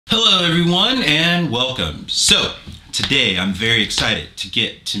Hello everyone and welcome. So today I'm very excited to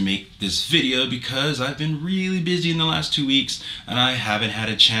get to make this video because I've been really busy in the last 2 weeks and I haven't had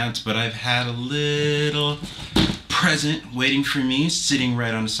a chance, but I've had a little present waiting for me sitting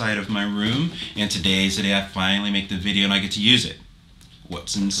right on the side of my room, and today is the day I finally make the video and I get to use it.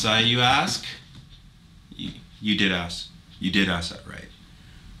 What's inside, you ask? You did ask. You did ask that right.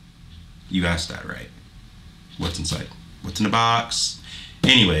 You asked that right. What's inside? What's in the box?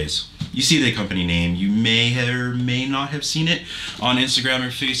 Anyways, you see the company name. You may or may not have seen it on Instagram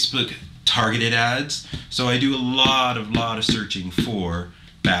or Facebook targeted ads. So I do a lot of searching for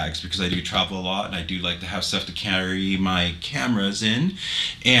bags because I do travel a lot and I do like to have stuff to carry my cameras in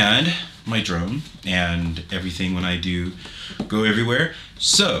and my drone and everything when I do go everywhere.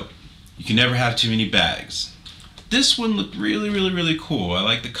 So you can never have too many bags. This one looked really cool. I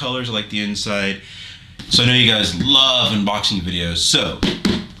like the colors, I like the inside. So I know you guys love unboxing videos, so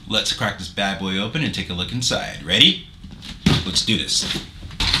let's crack this bad boy open and take a look inside. Ready? Let's do this.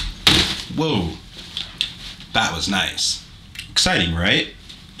 Whoa, that was nice. Exciting, right?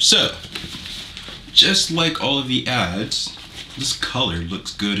 So, just like all of the ads, this color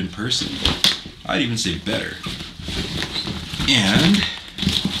looks good in person. I'd even say better. And,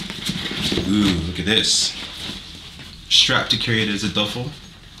 ooh, look at this. Strap to carry it as a duffel.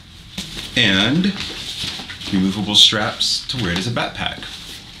 And removable straps to wear it as a backpack.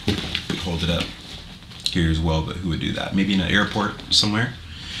 Hold it up here as well, but who would do that? Maybe in an airport somewhere.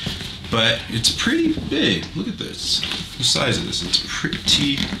 But it's pretty big. Look at this. The size of this. It's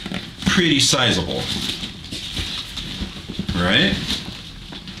pretty sizable. Right?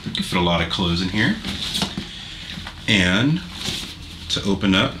 You can fit a lot of clothes in here. And to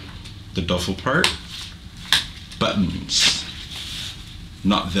open up the duffel part, buttons.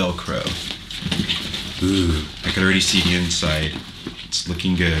 Not Velcro. Ooh, I can already see the inside. It's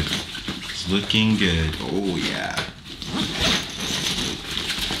looking good. It's looking good. Oh yeah.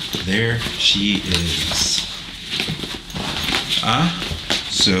 There she is.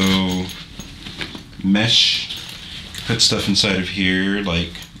 So mesh. Put stuff inside of here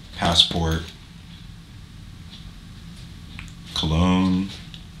like passport, cologne,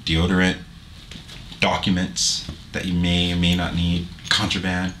 deodorant, documents that you may or may not need,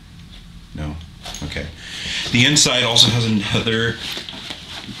 contraband. No. Okay. The inside also has another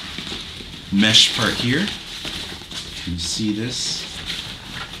mesh part here. Can you see this?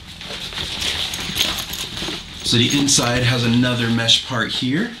 So the inside has another mesh part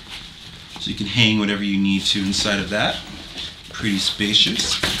here. So you can hang whatever you need to inside of that. Pretty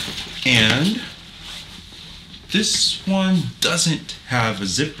spacious. And this one doesn't have a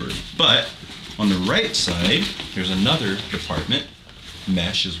zipper, but on the right side, there's another compartment,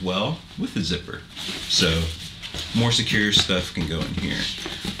 mesh as well, with a zipper. So more secure stuff can go in here.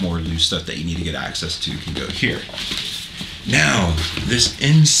 More loose stuff that you need to get access to can go here. Now, this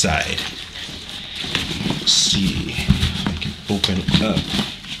inside, let's see if I can open up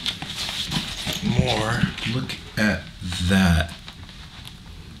more. Look at that.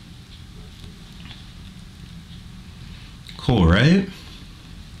 Cool, right?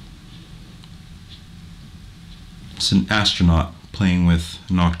 It's an astronaut playing with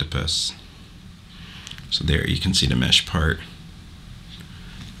an octopus. So there you can see the mesh part.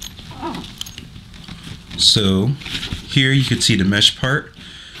 So here you can see the mesh part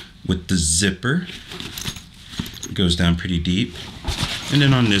with the zipper. It goes down pretty deep. And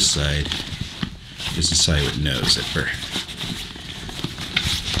then on this side is the side with no zipper.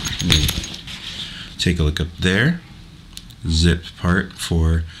 Take a look up there. Zip part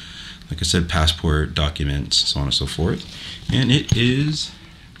for, like I said, passport, documents, so on and so forth. And it is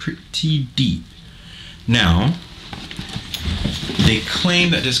pretty deep. Now, they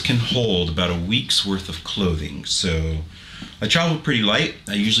claim that this can hold about a week's worth of clothing. So I travel pretty light.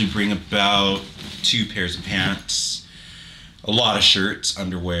 I usually bring about 2 pairs of pants, a lot of shirts,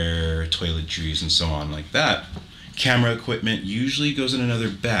 underwear, toiletries, and so on like that. Camera equipment usually goes in another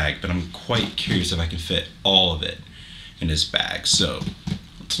bag, but I'm quite curious if I can fit all of it in this bag. So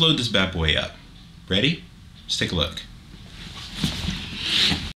let's load this bad boy up. Ready? Let's take a look.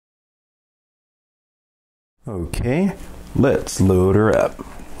 Okay, let's load her up.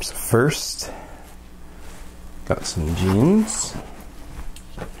 So first, got some jeans.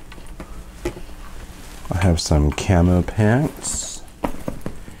 I have some camo pants.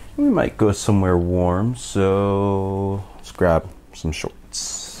 We might go somewhere warm, so let's grab some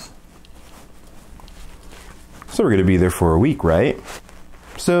shorts. So we're gonna be there for a week, right?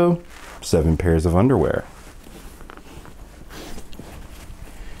 So 7 pairs of underwear.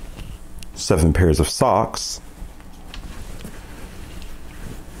 7 pairs of socks,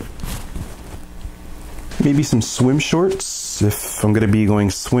 Maybe some swim shorts if I'm going to be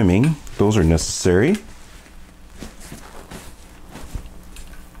going swimming. Those are necessary.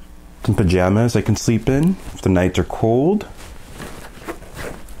 Some pajamas I can sleep in if the nights are cold.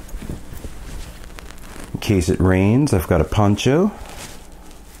 In case it rains, I've got a poncho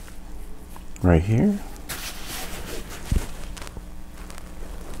right here.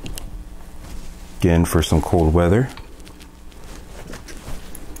 Again, for some cold weather.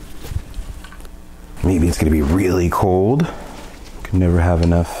 Maybe it's going to be really cold. Can never have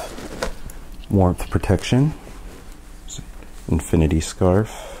enough warmth protection. Infinity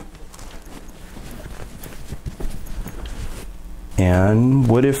scarf. And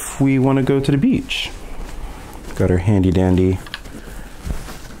what if we want to go to the beach? Got our handy dandy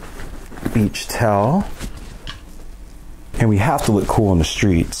beach towel. And we have to look cool on the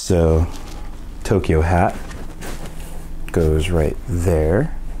streets, so Tokyo hat goes right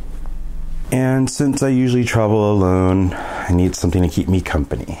there. And since I usually travel alone, I need something to keep me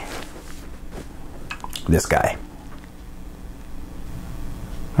company. This guy.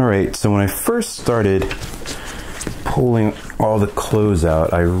 Alright, so when I first started pulling all the clothes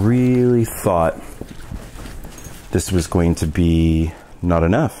out, I really thought this was going to be not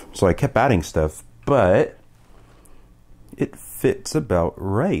enough. So I kept adding stuff, but it fits about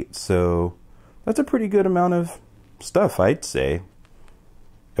right. So that's a pretty good amount of stuff, I'd say.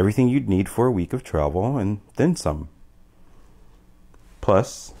 Everything you'd need for a week of travel and then some.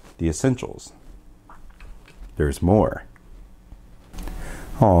 Plus the essentials. There's more.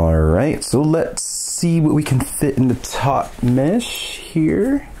 Alright, so let's see what we can fit in the top mesh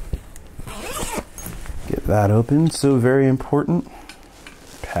here. Get that open, so very important.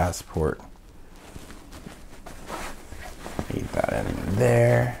 Passport. Need that in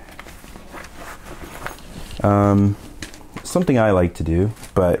there. Something I like to do,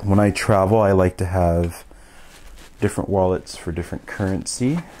 but when I travel, I like to have different wallets for different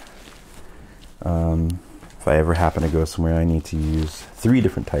currency. If I ever happen to go somewhere, I need to use 3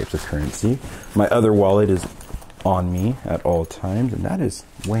 different types of currency. My other wallet is on me at all times, and that is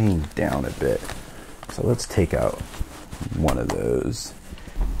weighing down a bit. So let's take out one of those.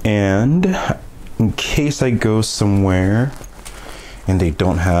 And in case I go somewhere and they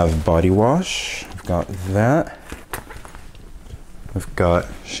don't have body wash, I've got that. I've got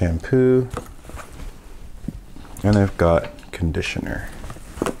shampoo, and I've got conditioner.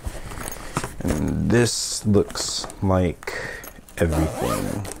 And this looks like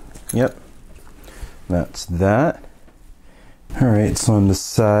everything. Yep, that's that. Alright, so on the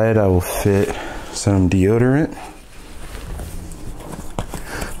side I will fit some deodorant.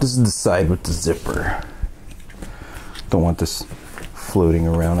 This is the side with the zipper. Don't want this floating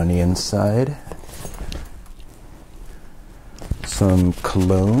around on the inside. Some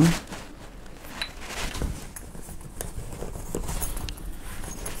cologne.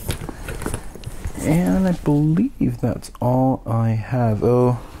 And I believe that's all I have.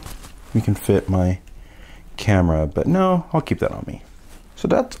 Oh, we can fit my camera, but no, I'll keep that on me. So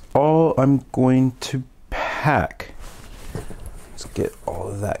that's all I'm going to pack. Let's get all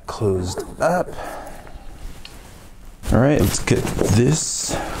of that closed up. All right, let's get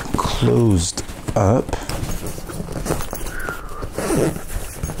this closed up.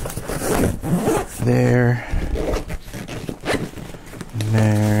 There.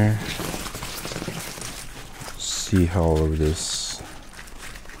 There. See how all of this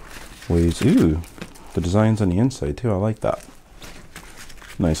weighs. Ooh, the design's on the inside too. I like that.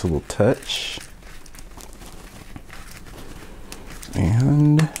 Nice little touch.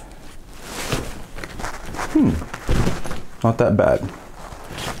 And not that bad.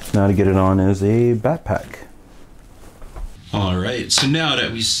 Now to get it on is a backpack. Alright, so now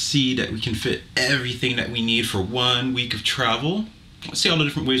that we see that we can fit everything that we need for 1 week of travel, let's see all the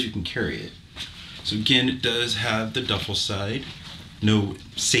different ways you can carry it. So again, it does have the duffel side. No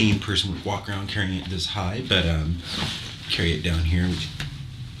sane person would walk around carrying it this high, but carry it down here.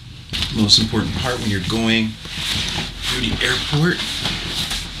 Most important part when you're going through the airport,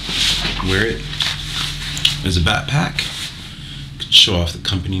 wear it as a backpack. Show off the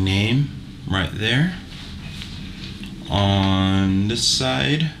company name right there. On this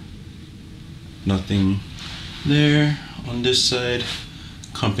side, nothing there. On this side,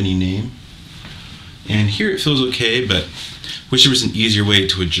 company name. And here it feels okay, but wish there was an easier way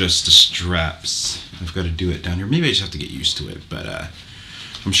to adjust the straps. I've got to do it down here. Maybe I just have to get used to it, but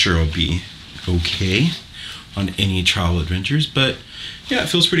I'm sure it'll be okay on any travel adventures. But yeah, it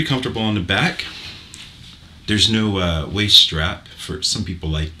feels pretty comfortable on the back. There's no waist strap. For some people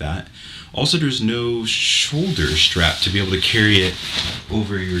like that. Also, there's no shoulder strap to be able to carry it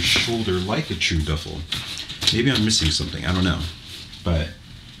over your shoulder like a true duffel. Maybe I'm missing something. I don't know. But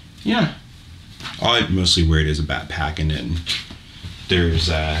yeah, all I mostly wear it as a backpack, and then there's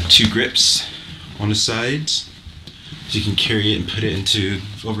 2 grips on the sides, so you can carry it and put it into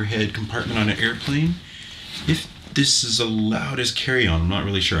overhead compartment on an airplane. If this is allowed as carry-on, I'm not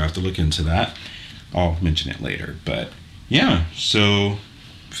really sure. I have to look into that. I'll mention it later. But yeah, so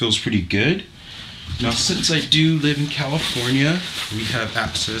feels pretty good. Now, since I do live in California, we have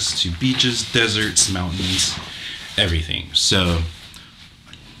access to beaches, deserts, mountains, everything. So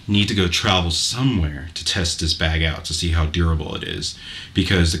need to go travel somewhere to test this bag out to see how durable it is,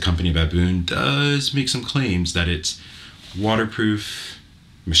 because the company Baboon does make some claims that it's waterproof,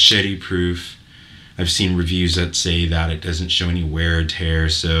 machete proof. I've seen reviews that say that it doesn't show any wear or tear,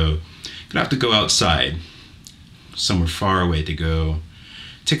 so gonna have to go outside somewhere far away to go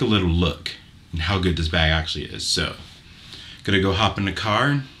take a little look at how good this bag actually is. So gonna go hop in the car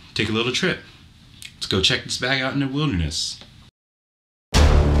and take a little trip. Let's go check this bag out in the wilderness.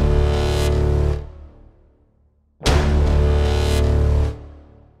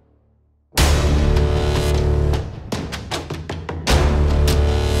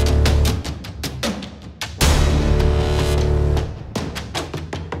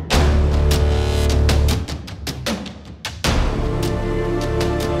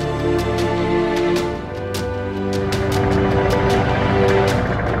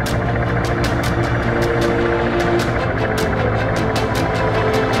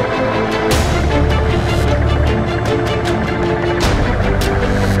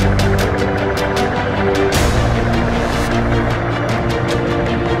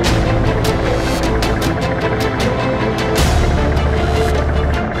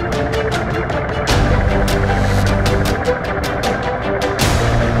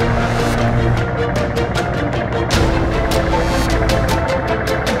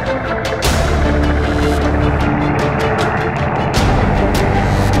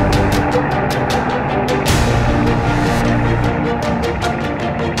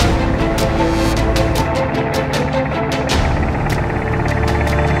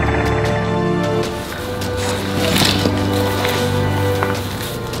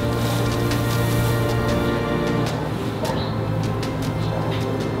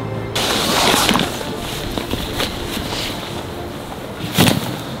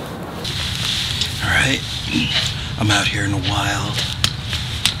 I'm out here in the wild.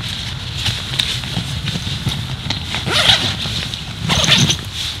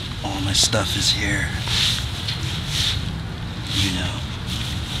 All my stuff is here. You know,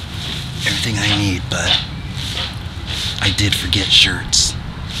 everything I need, but I did forget shirts.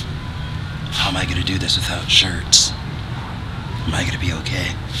 How am I gonna do this without shirts? Am I gonna be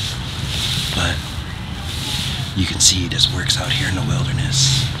okay? But you can see this works out here in the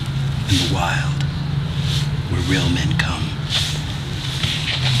wilderness, in the wild, where real men come.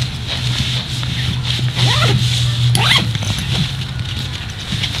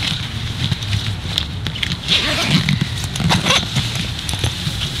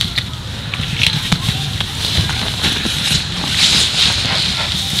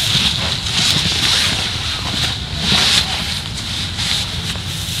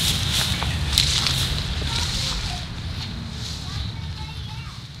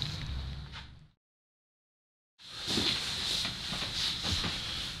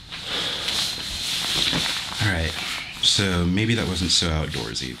 Alright, so maybe that wasn't so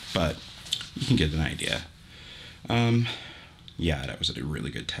outdoorsy, but you can get an idea. Yeah, that was a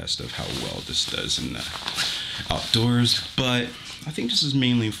really good test of how well this does in the outdoors, but I think this is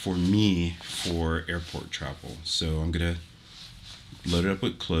mainly for me for airport travel. So I'm gonna load it up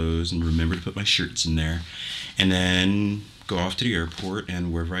with clothes and remember to put my shirts in there, and then go off to the airport,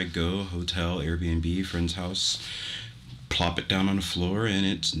 and wherever I go, hotel, Airbnb, friend's house, plop it down on the floor, and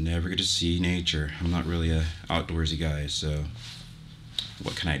it's never going to see nature. I'm not really a outdoorsy guy, so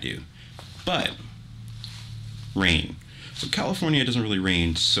what can I do? But rain. So California doesn't really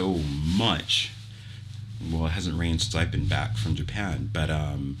rain so much. Well, it hasn't rained since I've been back from Japan, but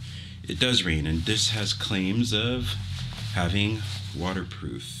it does rain, and this has claims of having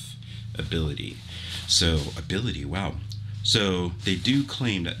waterproof ability. So wow. So they do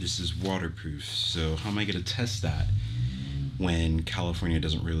claim that this is waterproof. So how am I going to test that when California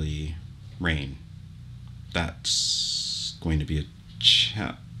doesn't really rain? That's going to be a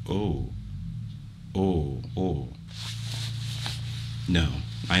No,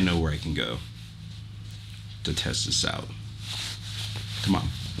 I know where I can go to test this out. Come on,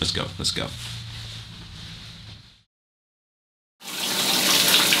 let's go.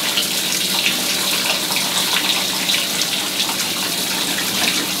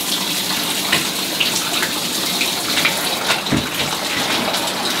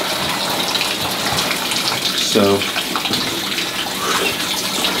 So,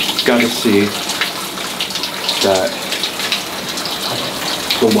 got to see that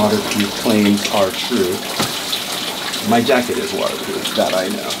the waterproof claims are true. My jacket is waterproof, that I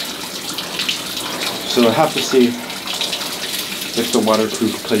know. So I have to see if the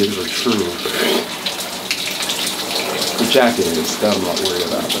waterproof claims are true. The jacket is, that I'm not worried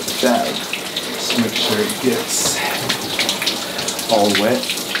about, but the bag, let's make sure it gets all wet.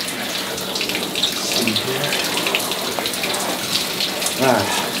 Let's see here.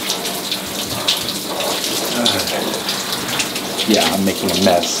 Yeah, I'm making a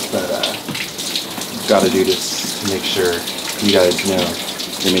mess, but gotta do this to make sure you guys know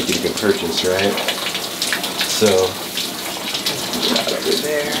you're making a good purchase, right? So, put that over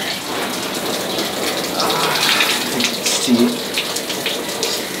there. You can see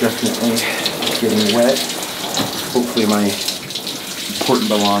it's definitely getting wet. Hopefully my important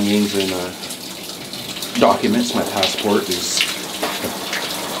belongings and documents, my passport, is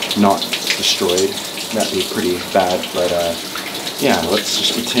not destroyed. That'd be pretty bad, but yeah, let's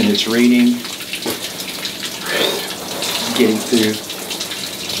just pretend it's raining. Getting through.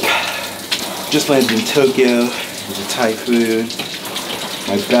 Just landed in Tokyo. There's a typhoon.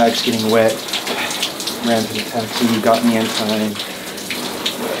 My bag's getting wet. Ran to the taxi, got me in time.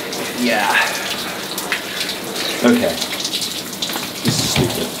 Yeah. Okay. This is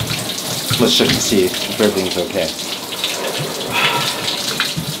stupid. Let's check and see if everything's okay.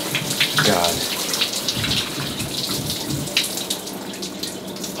 God.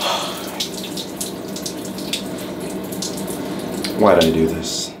 Why did I do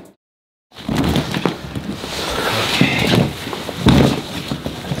this? Okay.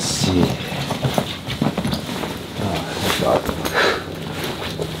 Let's see. Oh, God.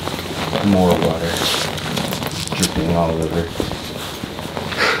 More water dripping all over.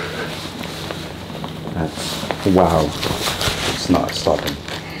 That's, wow. It's not stopping.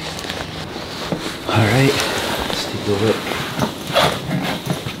 Alright, let's take a look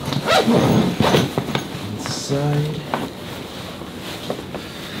inside.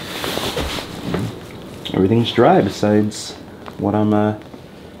 Everything's dry besides what I'm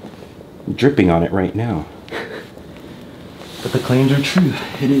dripping on it right now. But the claims are true.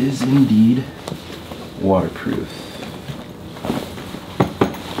 It is indeed waterproof.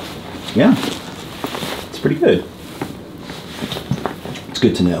 Yeah, it's pretty good. It's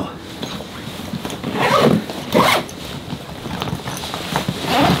good to know.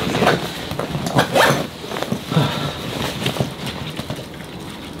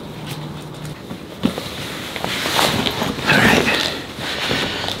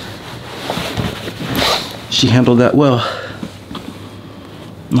 She handled that well.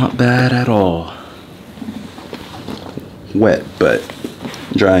 Not bad at all. Wet, but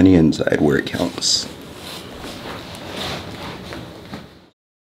dry on the inside where it counts.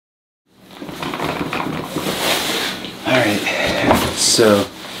 Alright, so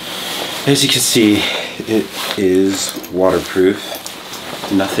as you can see, it is waterproof.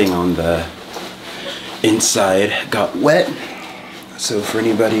 Nothing on the inside got wet. So for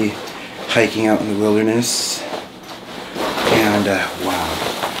anybody hiking out in the wilderness and wow,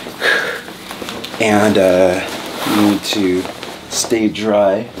 and you need to stay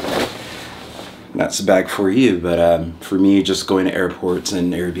dry, that's the bag for you. But for me, just going to airports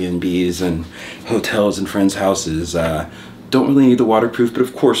and Airbnbs and hotels and friends' houses, don't really need the waterproof. But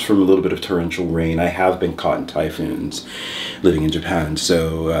of course, from a little bit of torrential rain, I have been caught in typhoons living in Japan,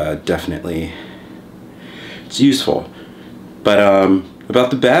 so definitely it's useful. But about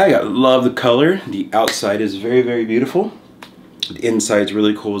the bag, I love the color. The outside is very, very beautiful. The inside's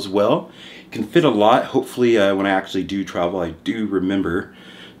really cool as well. It can fit a lot. Hopefully when I actually do travel, I do remember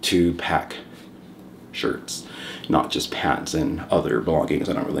to pack shirts, not just pants and other belongings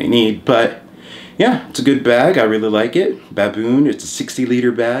I don't really need. But yeah, it's a good bag. I really like it. Baboon, it's a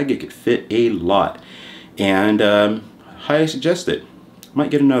 60-liter bag. It could fit a lot. And highly suggest it.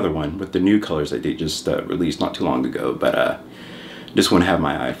 Might get another one with the new colors that they just released not too long ago. But just want to have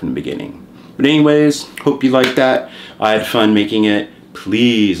my eye from the beginning. But anyways, hope you liked that. I had fun making it.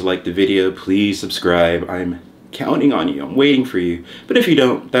 Please like the video. Please subscribe. I'm counting on you. I'm waiting for you. But if you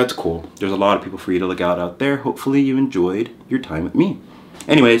don't, that's cool. There's a lot of people for you to look out there. Hopefully you enjoyed your time with me.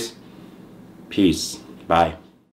 Anyways, peace. Bye.